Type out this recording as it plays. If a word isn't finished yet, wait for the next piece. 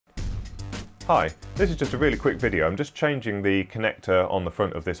Hi, this is just a really quick video. I'm just changing the connector on the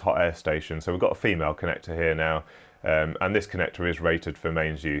front of this hot air station. So we've got a female connector here now, and this connector is rated for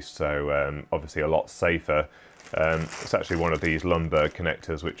mains use, so obviously a lot safer. It's actually one of these Lumberg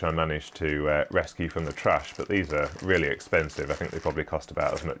connectors which I managed to rescue from the trash, but these are really expensive. I think they probably cost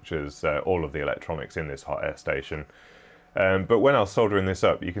about as much as all of the electronics in this hot air station. But when I was soldering this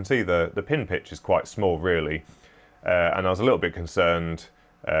up, you can see the pin pitch is quite small really, and I was a little bit concerned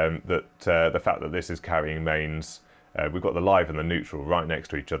that the fact that this is carrying mains, we've got the live and the neutral right next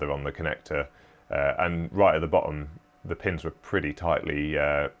to each other on the connector, and right at the bottom the pins were pretty tightly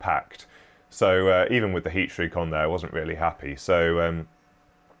packed. So even with the heat shrink on there, I wasn't really happy. So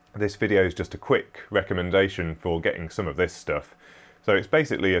this video is just a quick recommendation for getting some of this stuff. So it's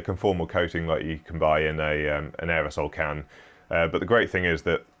basically a conformal coating like you can buy in an aerosol can, but the great thing is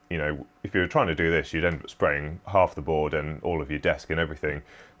that, you know, if you were trying to do this, you'd end up spraying half the board and all of your desk and everything.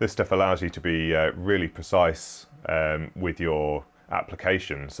 This stuff allows you to be really precise with your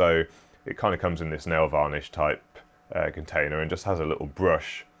application. So it kind of comes in this nail varnish type container and just has a little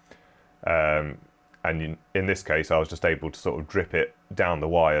brush. And in this case, I was just able to sort of drip it down the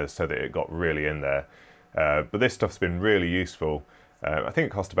wires so that it got really in there. But this stuff's been really useful. I think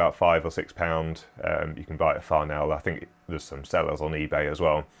it cost about £5 or £6. You can buy it at Farnell. I think there's some sellers on eBay as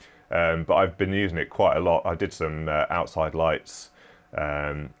well. But I've been using it quite a lot. I did some outside lights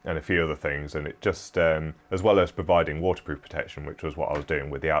and a few other things, and it just, as well as providing waterproof protection, which was what I was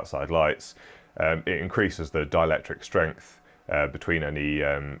doing with the outside lights, it increases the dielectric strength between any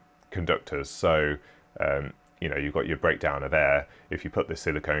conductors. So you know, you've got your breakdown of air. If you put this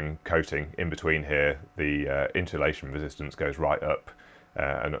silicone coating in between here, the insulation resistance goes right up,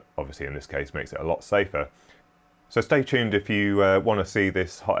 and obviously in this case makes it a lot safer. So stay tuned if you want to see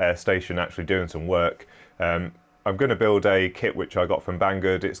this hot air station actually doing some work. I'm going to build a kit which I got from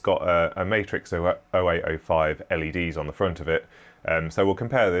Banggood. It's got a Matrix 0805 LEDs on the front of it. So we'll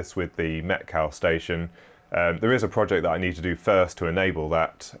compare this with the Metcal station. There is a project that I need to do first to enable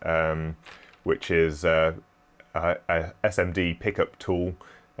that, which is a SMD pickup tool.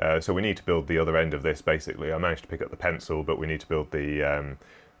 So we need to build the other end of this basically. I managed to pick up the pencil, but we need to build the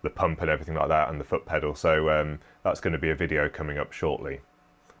pump and everything like that, and the foot pedal. So that's going to be a video coming up shortly.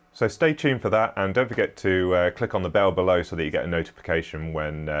 So stay tuned for that, and don't forget to click on the bell below so that you get a notification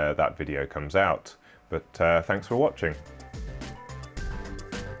when that video comes out. But thanks for watching.